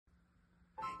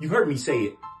You heard me say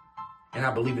it, and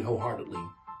I believe it wholeheartedly,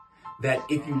 that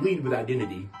if you lead with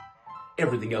identity,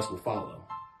 everything else will follow.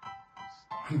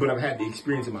 But I've had the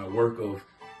experience in my work of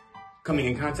coming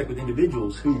in contact with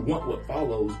individuals who want what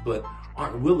follows, but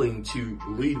aren't willing to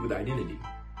lead with identity.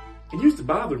 It used to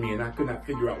bother me, and I could not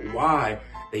figure out why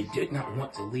they did not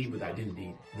want to lead with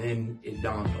identity. Then it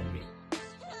dawned on me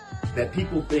that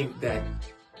people think that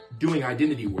doing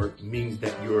identity work means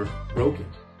that you're broken,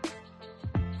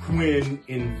 when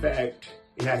in fact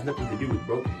it has nothing to do with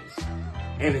brokenness,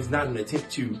 and it's not an attempt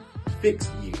to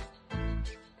fix you.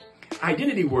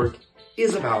 Identity work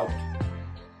is about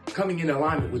coming in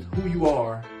alignment with who you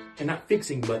are and not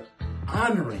fixing, but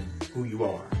honoring who you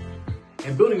are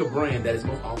and building a brand that is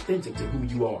most authentic to who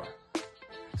you are.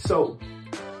 So,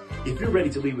 if you're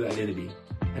ready to lead with identity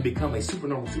and become a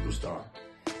supernormal superstar,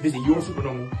 visit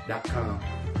yoursupernormal.com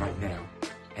right now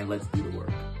and let's do the work.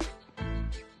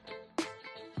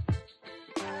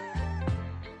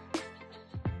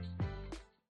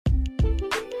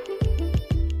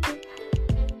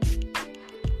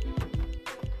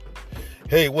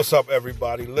 Hey, what's up,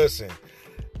 everybody? Listen,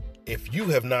 if you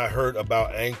have not heard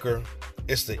about Anchor,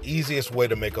 it's the easiest way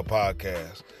to make a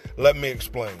podcast. Let me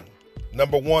explain.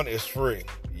 Number one, it's free.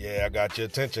 Yeah, I got your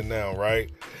attention now,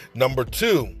 right? Number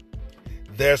two,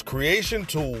 there's creation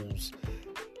tools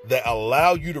that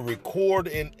allow you to record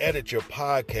and edit your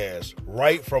podcast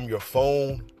right from your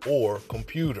phone or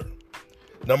computer.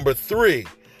 Number three,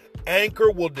 Anchor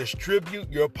will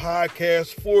distribute your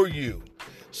podcast for you,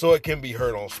 so it can be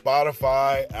heard on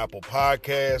Spotify, Apple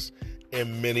Podcasts,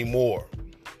 and many more.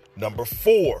 Number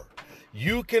four,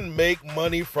 you can make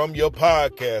money from your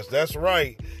podcast. That's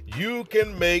right. You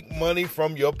can make money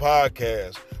from your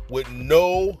podcast with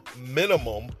no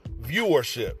minimum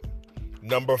viewership.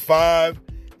 Number five,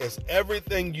 it's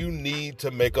everything you need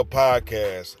to make a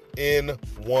podcast in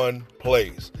one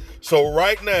place. So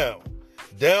right now,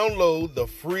 download the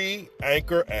free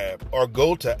Anchor app or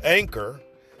go to Anchor.fm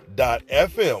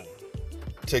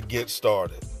to get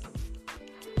started.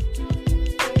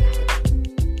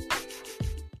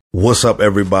 What's up,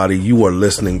 everybody? You are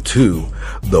listening to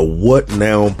the What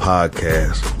Now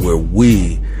podcast, where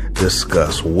we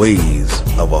discuss ways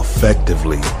of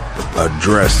effectively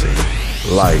addressing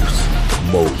life's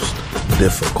most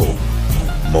difficult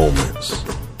moments.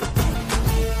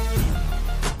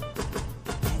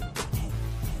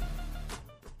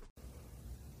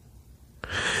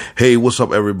 Hey, what's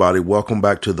up, everybody? Welcome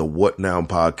back to the What Now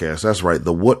podcast. That's right,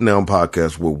 the What Now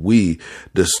podcast, where we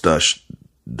discuss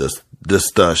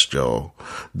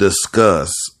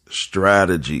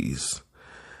strategies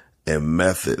and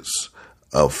methods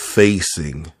of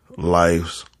facing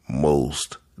life's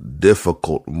most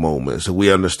difficult moments. And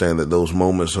we understand that those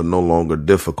moments are no longer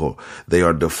difficult. They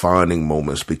are defining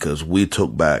moments, because we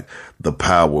took back the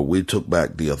power. We took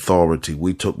back the authority.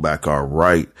 We took back our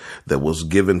right that was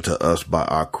given to us by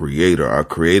our Creator, our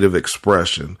creative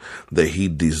expression that He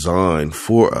designed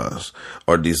for us,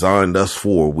 or designed us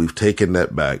for. We've taken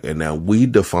that back, and now we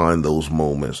define those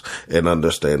moments and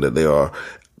understand that they are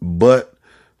but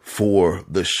for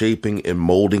the shaping and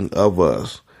molding of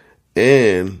us,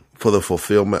 and for the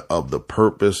fulfillment of the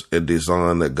purpose and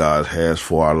design that God has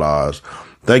for our lives.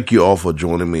 Thank you all for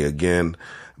joining me again.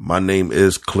 My name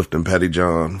is Clifton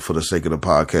Pettyjohn. For the sake of the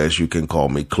podcast, you can call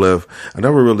me Cliff. I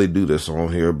never really do this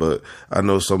on here, but I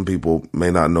know some people may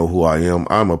not know who I am.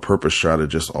 I'm a purpose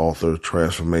strategist, author,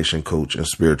 transformation coach, and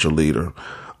spiritual leader.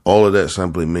 All of that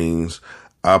simply means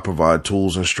I provide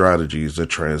tools and strategies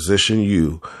that transition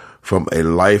you from a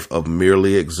life of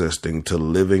merely existing to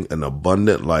living an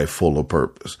abundant life full of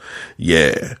purpose.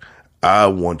 Yeah, I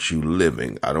want you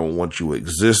living. I don't want you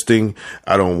existing.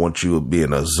 I don't want you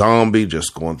being a zombie,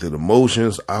 just going through the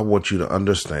motions. I want you to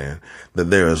understand that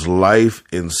there is life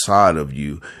inside of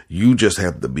you. You just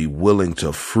have to be willing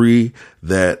to free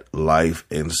that life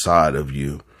inside of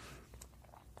you.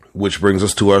 Which brings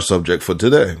us to our subject for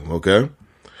today, okay?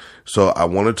 So I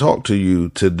want to talk to you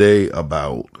today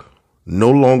about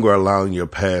no longer allowing your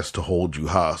past to hold you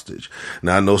hostage.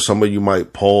 Now, I know some of you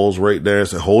might pause right there and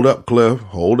say, hold up, Cliff,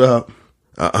 hold up.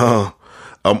 I'm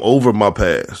over my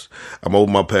past. I'm over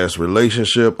my past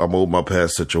relationship. I'm over my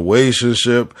past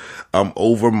situationship. I'm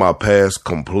over my past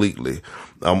completely.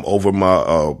 I'm over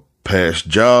my past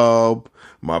job,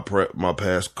 my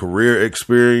past career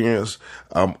experience.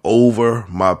 I'm over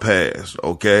my past,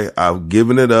 okay? I've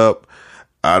given it up.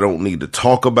 I don't need to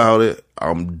talk about it.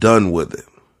 I'm done with it.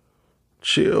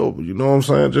 Chill, you know what I'm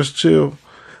saying? Just chill.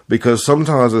 Because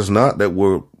sometimes it's not that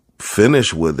we're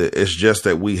finished with it. It's just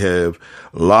that we have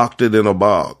locked it in a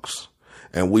box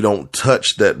and we don't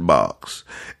touch that box.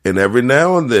 And every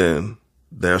now and then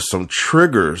there's some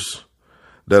triggers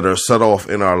that are set off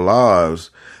in our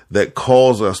lives that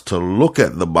cause us to look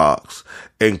at the box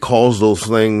and cause those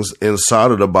things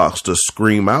inside of the box to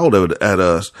scream out at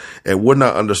us. And we're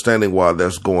not understanding why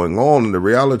that's going on. And the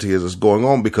reality is it's going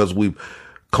on because we've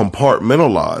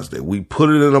compartmentalized it. We put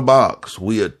it in a box.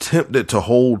 We attempted to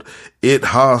hold it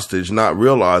hostage, not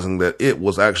realizing that it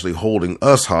was actually holding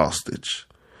us hostage.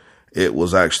 It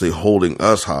was actually holding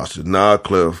us hostage. Nah,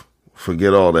 Cliff,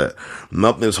 forget all that.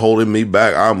 Nothing's holding me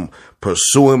back. I'm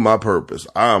pursuing my purpose.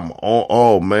 I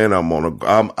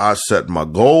set my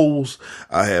goals.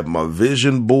 I have my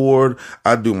vision board.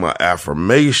 I do my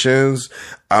affirmations.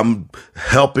 I'm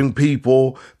helping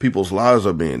people. People's lives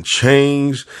are being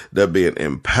changed. They're being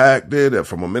impacted. And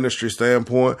from a ministry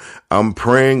standpoint, I'm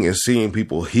praying and seeing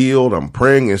people healed. I'm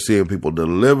praying and seeing people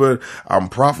delivered. I'm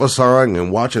prophesying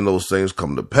and watching those things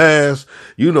come to pass.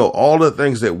 You know, all the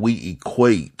things that we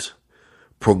equate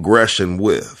progression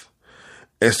with.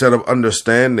 Instead of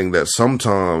understanding that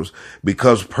sometimes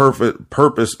because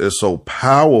purpose is so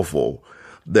powerful,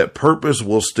 that purpose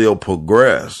will still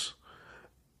progress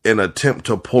and attempt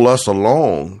to pull us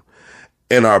along,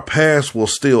 and our past will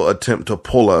still attempt to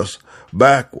pull us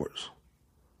backwards.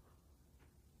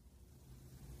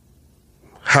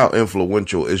 How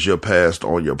influential is your past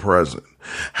on your present?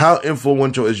 How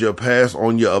influential is your past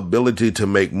on your ability to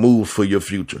make moves for your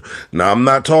future? Now, I'm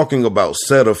not talking about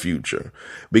set a future,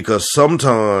 because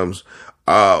sometimes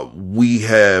we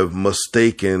have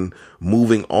mistaken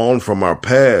moving on from our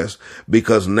past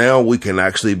because now we can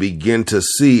actually begin to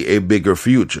see a bigger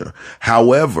future.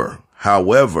 However,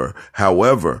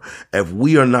 if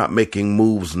we are not making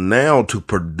moves now to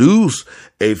produce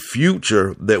a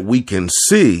future that we can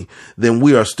see, then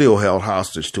we are still held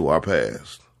hostage to our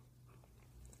past.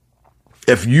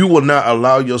 If you will not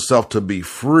allow yourself to be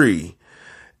free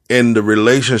in the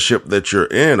relationship that you're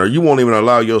in, or you won't even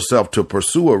allow yourself to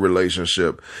pursue a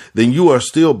relationship, then you are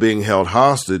still being held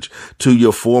hostage to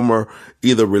your former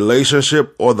either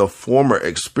relationship or the former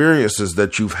experiences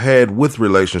that you've had with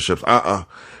relationships.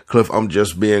 Cliff, I'm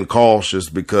just being cautious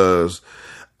because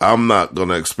I'm not going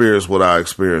to experience what I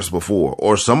experienced before.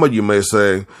 Or some of you may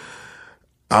say,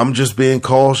 I'm just being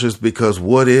cautious because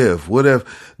what if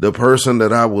the person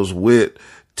that I was with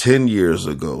 10 years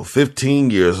ago, 15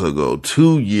 years ago,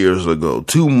 2 years ago,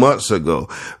 2 months ago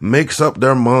makes up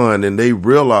their mind and they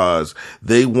realize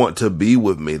they want to be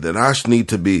with me, then I need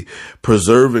to be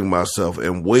preserving myself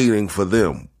and waiting for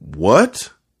them.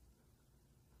 What?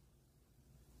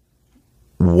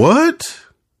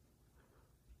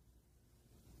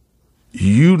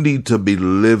 You need to be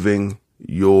living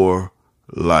your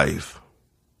life.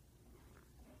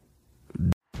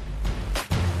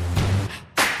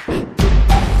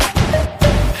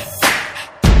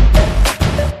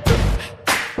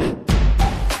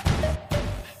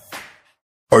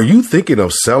 Are you thinking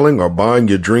of selling or buying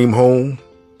your dream home?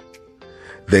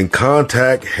 Then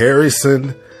contact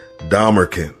Harrison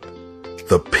Damerkent,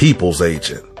 the People's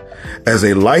Agent. As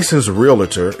a licensed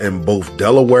realtor in both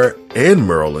Delaware and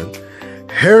Maryland,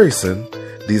 Harrison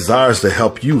desires to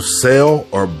help you sell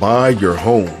or buy your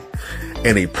home,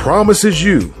 and he promises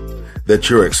you that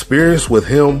your experience with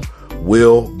him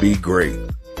will be great.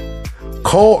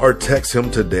 Call or text him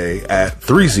today at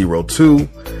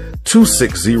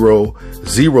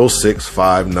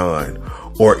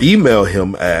 302-260-0659 or email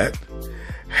him at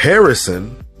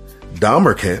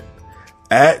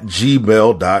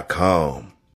harrisondamerkent@gmail.com.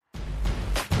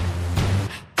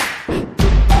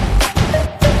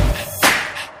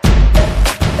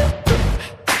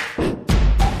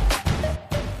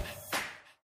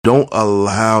 Don't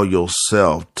allow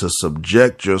yourself to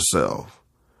subject yourself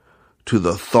to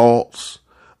the thoughts,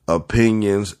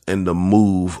 opinions, and the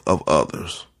move of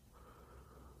others.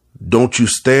 Don't you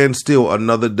stand still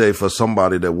another day for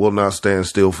somebody that will not stand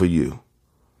still for you.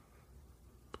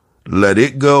 Let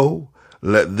it go,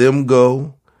 let them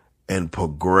go, and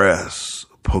progress.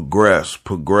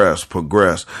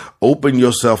 Open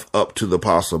yourself up to the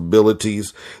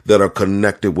possibilities that are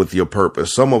connected with your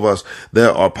purpose. Some of us,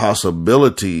 there are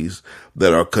possibilities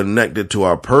that are connected to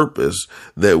our purpose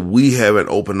that we haven't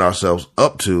opened ourselves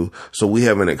up to. So we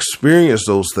haven't experienced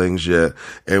those things yet.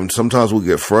 And sometimes we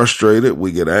get frustrated.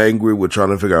 We get angry. We're trying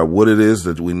to figure out what it is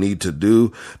that we need to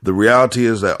do. The reality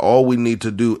is that all we need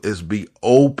to do is be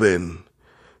open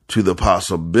to the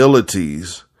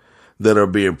possibilities that are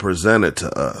being presented to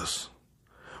us.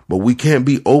 But we can't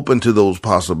be open to those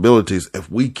possibilities if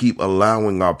we keep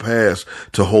allowing our past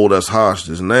to hold us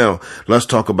hostage. Now, let's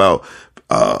talk about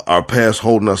our past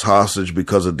holding us hostage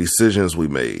because of decisions we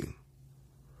made.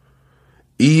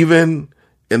 Even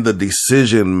in the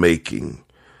decision making,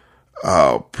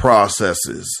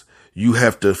 processes, you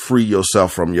have to free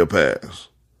yourself from your past.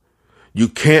 You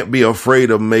can't be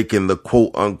afraid of making the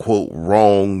quote unquote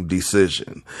wrong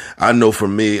decision. I know for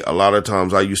me, a lot of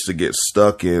times I used to get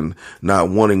stuck in not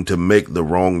wanting to make the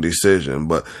wrong decision.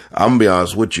 But I'm gonna be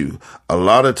honest with you. A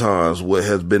lot of times what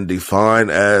has been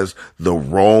defined as the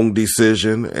wrong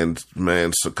decision, and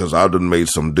man, cause I've done made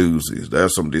some doozies.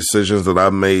 There's some decisions that I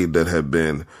made that have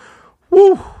been,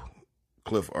 whoo,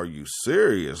 Cliff, are you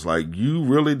serious? Like, you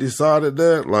really decided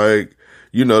that? Like,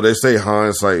 you know, they say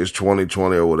hindsight is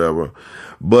 20/20 or whatever,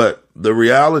 but the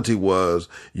reality was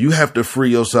you have to free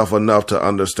yourself enough to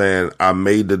understand I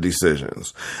made the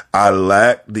decisions. I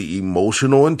lacked the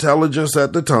emotional intelligence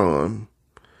at the time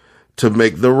to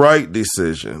make the right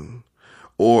decision,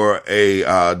 or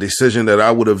a decision that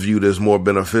I would have viewed as more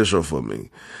beneficial for me.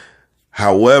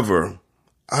 However,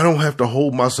 I don't have to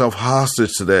hold myself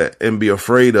hostage to that and be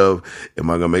afraid of, am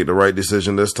I going to make the right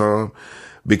decision this time?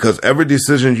 Because every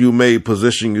decision you made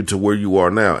position you to where you are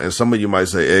now. And some of you might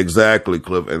say, exactly,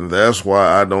 Cliff. And that's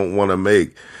why I don't want to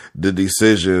make the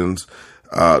decisions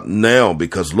now,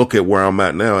 because look at where I'm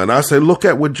at now. And I say, look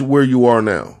at where you are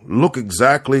now. Look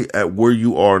exactly at where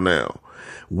you are now.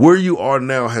 Where you are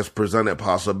now has presented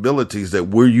possibilities that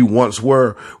where you once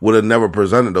were would have never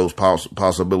presented those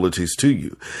possibilities to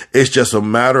you. It's just a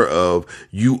matter of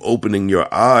you opening your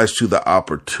eyes to the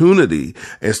opportunity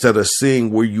instead of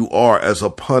seeing where you are as a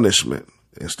punishment.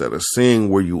 Instead of seeing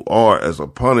where you are as a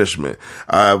punishment.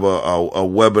 I have a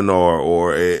webinar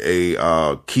or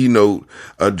a keynote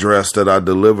address that I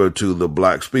deliver to the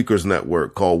Black Speakers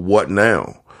Network called What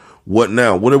Now? What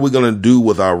now? What are we going to do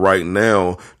with our right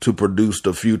now to produce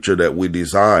the future that we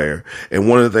desire? And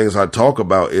one of the things I talk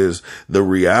about is the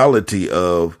reality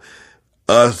of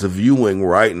us viewing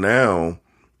right now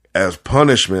as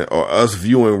punishment, or us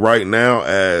viewing right now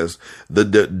as the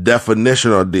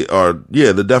definition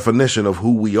the definition of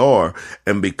who we are.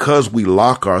 And because we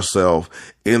lock ourselves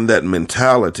in that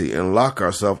mentality and lock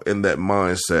ourselves in that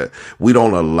mindset, we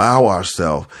don't allow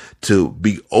ourselves to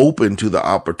be open to the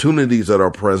opportunities that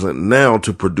are present now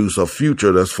to produce a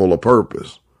future that's full of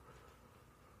purpose.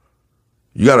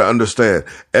 You got to understand,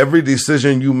 every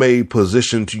decision you made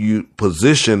positioned you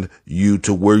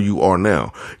to where you are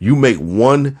now. You make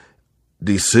one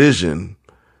decision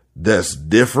that's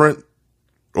different,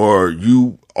 or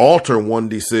you alter one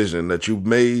decision that you've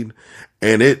made,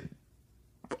 and it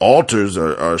alters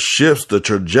or shifts the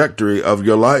trajectory of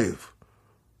your life,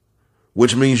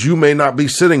 which means you may not be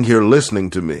sitting here listening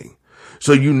to me.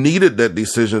 So you needed that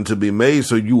decision to be made,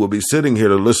 so you will be sitting here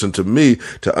to listen to me,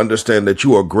 to understand that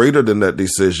you are greater than that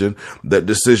decision. That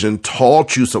decision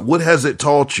taught you. So what has it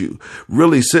taught you?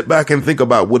 Really sit back and think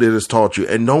about what it has taught you,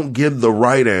 and don't give the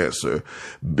right answer.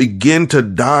 Begin to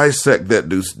dissect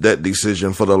that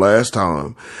decision for the last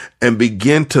time, and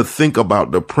begin to think about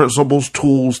the principles,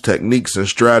 tools, techniques, and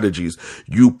strategies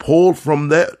you pulled from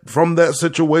that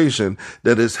situation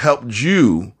that has helped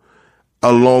you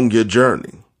along your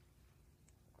journey.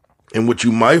 And what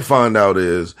you might find out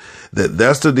is that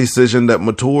that's the decision that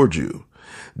matured you.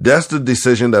 That's the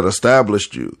decision that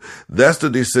established you. That's the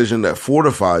decision that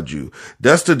fortified you.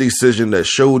 That's the decision that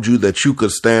showed you that you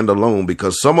could stand alone,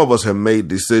 because some of us have made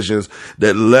decisions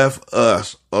that left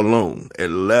us alone. It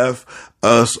left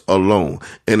us alone,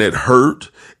 and it hurt.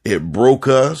 It broke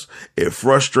us. It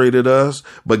frustrated us.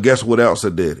 But guess what else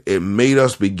it did? It made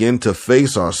us begin to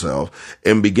face ourselves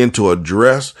and begin to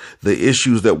address the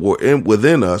issues that were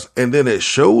within us. And then it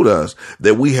showed us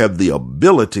that we have the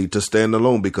ability to stand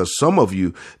alone, because some of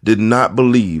you did not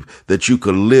believe that you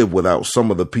could live without some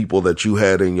of the people that you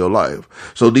had in your life.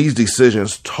 So these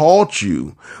decisions taught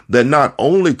you that not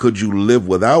only could you live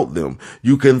without them,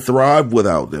 you can thrive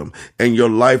without them, and your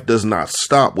life does not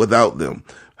stop without them.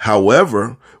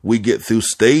 However, we get through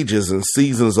stages and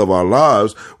seasons of our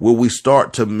lives where we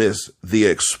start to miss the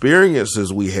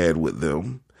experiences we had with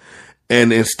them.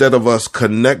 And instead of us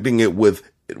connecting it with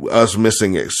us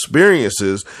missing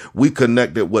experiences, we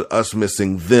connect it with us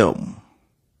missing them.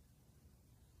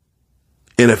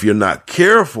 And if you're not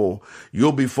careful,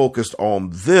 you'll be focused on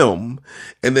them.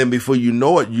 And then before you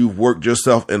know it, you've worked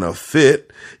yourself in a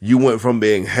fit. You went from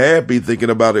being happy thinking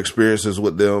about experiences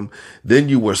with them. Then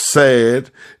you were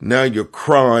sad. Now you're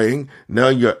crying. Now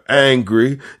you're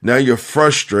angry. Now you're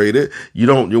frustrated.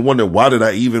 You're wondering, why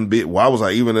was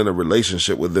I even in a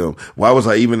relationship with them? Why was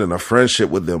I even in a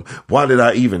friendship with them? Why did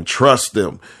I even trust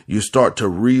them? You start to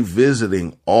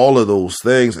revisiting all of those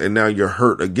things, and now you're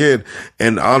hurt again.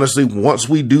 And honestly, once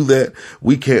we do that,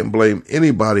 we can't blame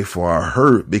anybody for our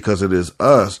hurt, because it is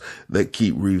us that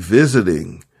keep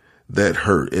revisiting that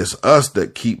hurt. It's us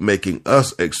that keep making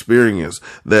us experience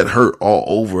that hurt all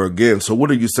over again. So what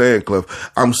are you saying,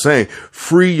 Cliff? I'm saying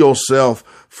free yourself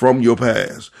from your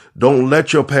past. Don't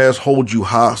let your past hold you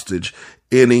hostage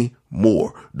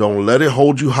anymore. Don't let it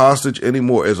hold you hostage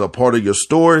anymore. It's a part of your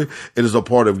story. It is a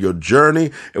part of your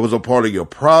journey. It was a part of your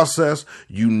process.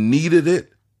 You needed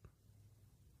it.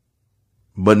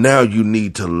 But now you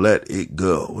need to let it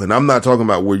go. And I'm not talking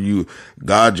about where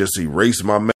God just erased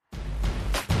my memory.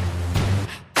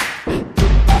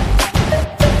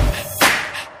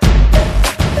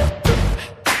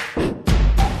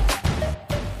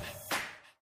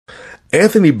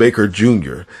 Anthony Baker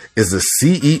Jr. is the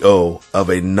CEO of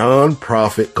a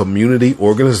nonprofit community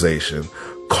organization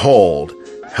called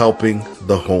Helping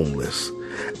the Homeless.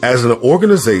 As an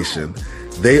organization,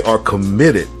 they are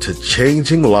committed to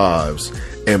changing lives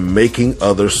and making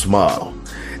others smile.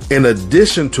 In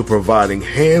addition to providing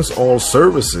hands-on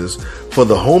services for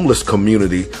the homeless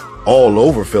community all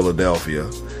over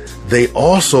Philadelphia, they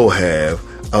also have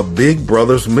a Big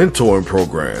Brothers mentoring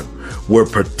program where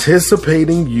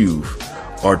participating youth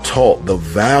are taught the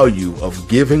value of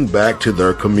giving back to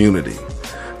their community.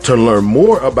 To learn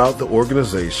more about the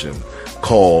organization,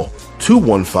 call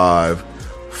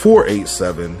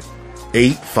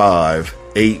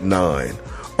 215-487-8589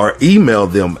 or email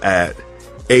them at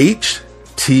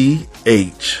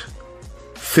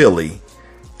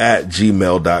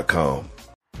hthphilly@gmail.com.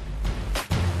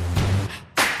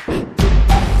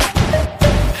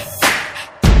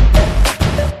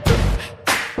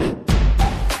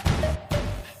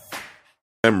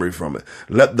 Memory from it.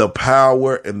 Let the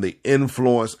power and the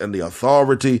influence and the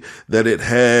authority that it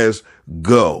has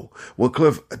go. Well,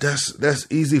 Cliff, that's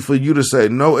easy for you to say.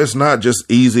 No, it's not just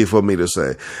easy for me to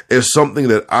say. It's something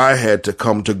that I had to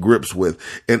come to grips with.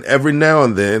 And every now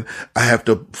and then I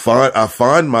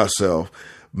find myself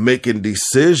making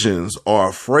decisions or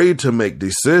afraid to make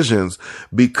decisions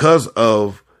because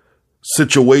of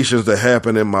situations that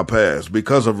happened in my past,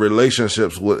 because of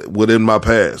relationships within my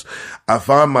past. I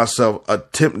find myself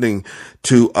attempting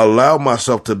to allow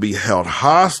myself to be held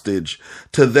hostage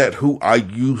to that who I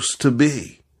used to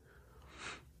be.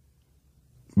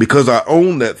 Because I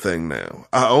own that thing now.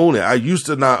 I own it. I used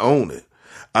to not own it.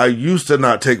 I used to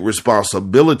not take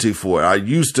responsibility for it. I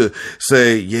used to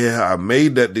say, yeah, I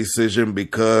made that decision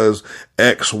because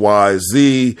X, Y,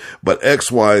 Z, but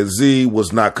X, Y, Z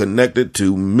was not connected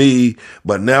to me.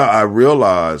 But now I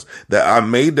realize that I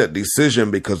made that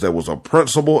decision because there was a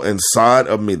principle inside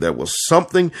of me. There was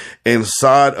something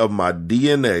inside of my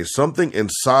DNA, something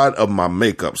inside of my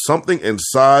makeup, something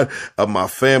inside of my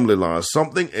family line,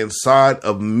 something inside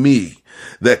of me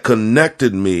that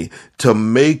connected me to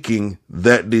making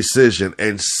that decision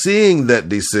and seeing that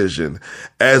decision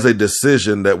as a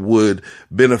decision that would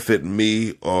benefit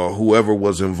me or whoever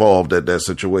was involved at that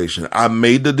situation. I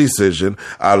made the decision.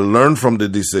 I learned from the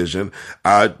decision.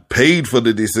 I paid for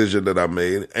the decision that I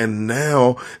made. And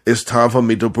now it's time for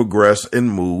me to progress and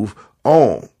move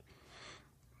on.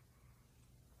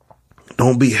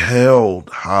 Don't be held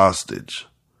hostage.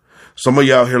 Some of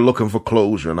you out here looking for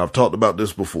closure, and I've talked about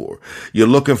this before. You're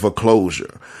looking for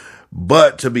closure.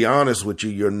 But to be honest with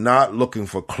you, you're not looking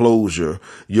for closure.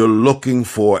 You're looking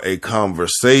for a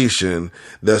conversation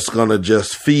that's going to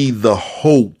just feed the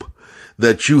hope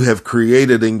that you have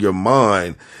created in your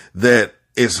mind that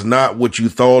it's not what you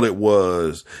thought it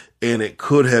was. And it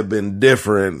could have been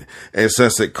different. And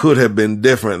since it could have been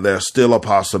different, there's still a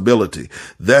possibility.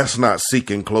 That's not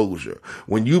seeking closure.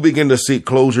 When you begin to seek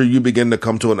closure, you begin to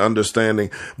come to an understanding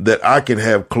that I can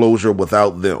have closure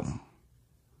without them.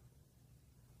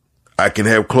 I can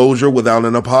have closure without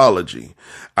an apology.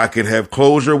 I can have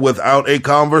closure without a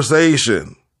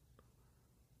conversation.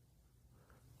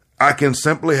 I can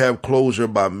simply have closure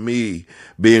by me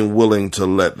being willing to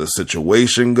let the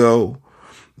situation go.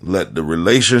 Let the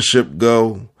relationship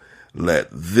go, let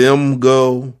them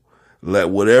go, let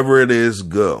whatever it is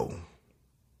go.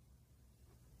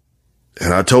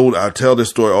 And I tell this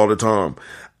story all the time.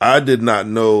 I did not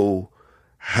know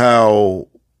how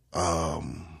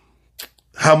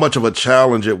much of a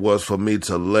challenge it was for me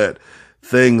to let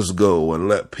things go and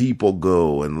let people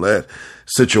go and let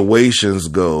situations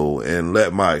go and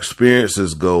let my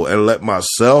experiences go and let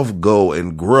myself go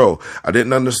and grow. I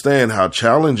didn't understand how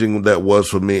challenging that was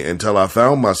for me until I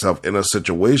found myself in a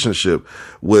situationship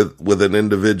with an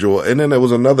individual. And then there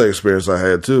was another experience I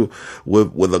had too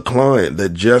with a client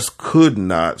that just could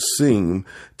not seem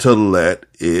to let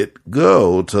it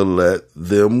go, to let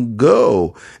them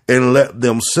go and let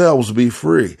themselves be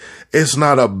free. It's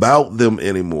not about them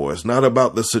anymore. It's not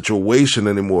about the situation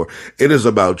anymore. It is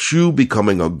about you becoming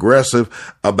becoming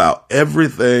aggressive about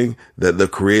everything that the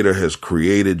Creator has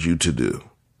created you to do.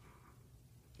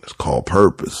 It's called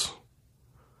purpose.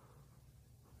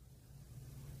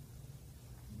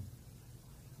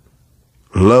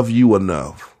 Love you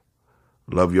enough.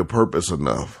 Love your purpose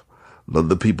enough. Love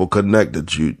the people connected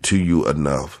to you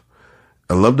enough.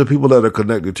 And love the people that are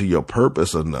connected to your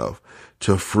purpose enough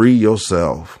to free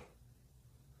yourself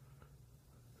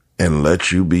and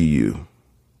let you be you.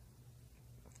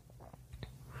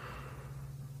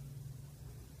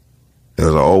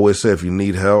 As I always say, if you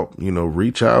need help,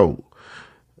 reach out.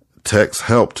 Text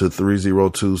help to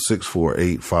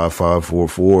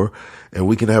 302-648-5544 and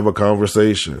we can have a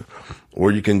conversation.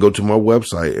 Or you can go to my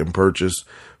website and purchase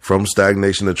From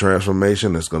Stagnation to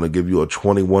Transformation. It's going to give you a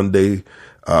 21-day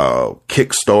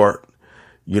kickstart,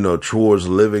 towards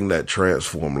living that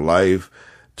transformed life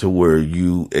to where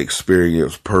you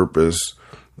experience purpose,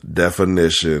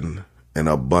 definition, and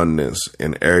abundance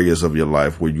in areas of your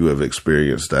life where you have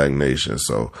experienced stagnation.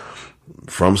 So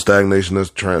From Stagnation to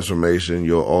Transformation,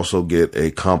 you'll also get a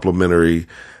complimentary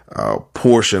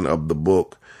portion of the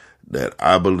book that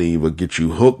I believe will get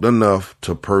you hooked enough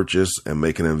to purchase and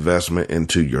make an investment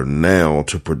into your now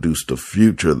to produce the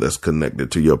future that's connected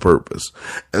to your purpose.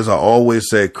 As I always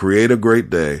say, create a great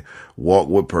day, walk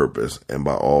with purpose, and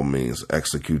by all means,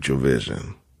 execute your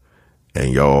vision.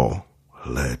 And y'all,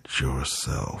 let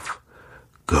yourself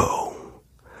go.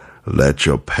 Let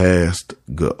your past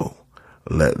go.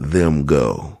 Let them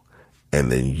go.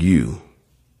 And then you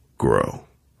grow.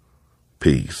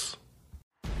 Peace.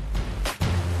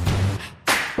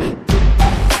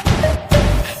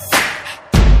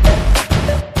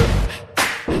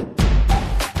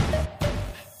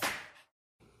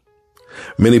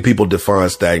 Many people define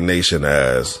stagnation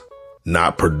as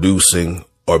not producing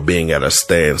or being at a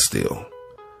standstill.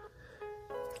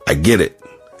 I get it.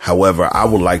 However, I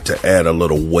would like to add a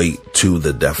little weight to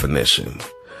the definition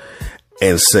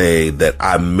and say that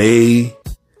I may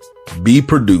be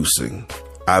producing,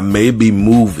 I may be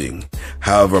moving.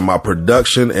 However, my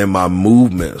production and my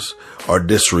movements are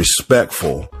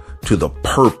disrespectful to the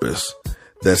purpose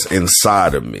that's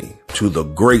inside of me, to the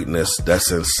greatness that's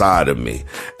inside of me.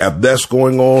 If that's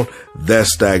going on,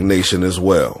 that's stagnation as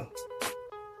well.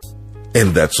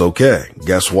 And that's okay.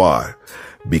 Guess why?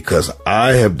 Because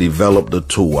I have developed a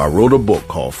tool. I wrote a book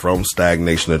called From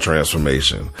Stagnation to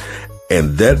Transformation.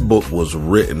 And that book was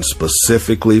written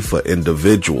specifically for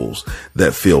individuals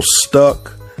that feel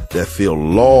stuck, that feel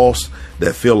lost,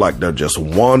 that feel like they're just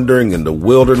wandering in the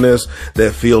wilderness,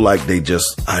 that feel like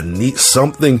I need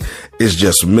something is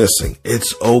just missing.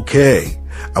 It's okay.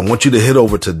 I want you to head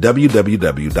over to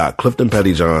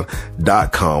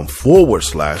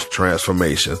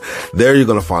www.cliftonpettyjohn.com/transformation. There you're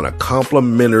going to find a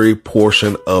complimentary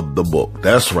portion of the book.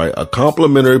 That's right. A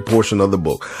complimentary portion of the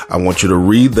book. I want you to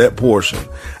read that portion.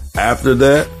 After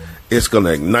that, it's going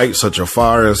to ignite such a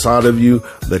fire inside of you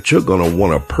that you're going to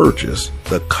want to purchase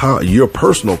your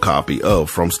personal copy of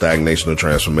From Stagnation to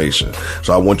Transformation.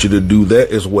 So I want you to do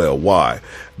that as well. Why?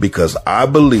 Because I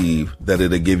believe that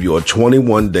it'll give you a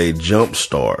 21-day jump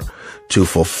start to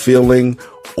fulfilling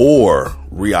or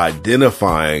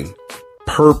re-identifying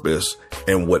purpose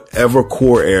in whatever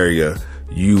core area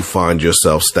you find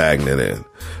yourself stagnant in.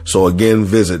 So again,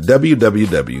 visit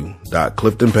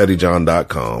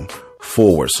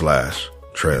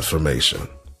www.cliftonpettyjohn.com/transformation.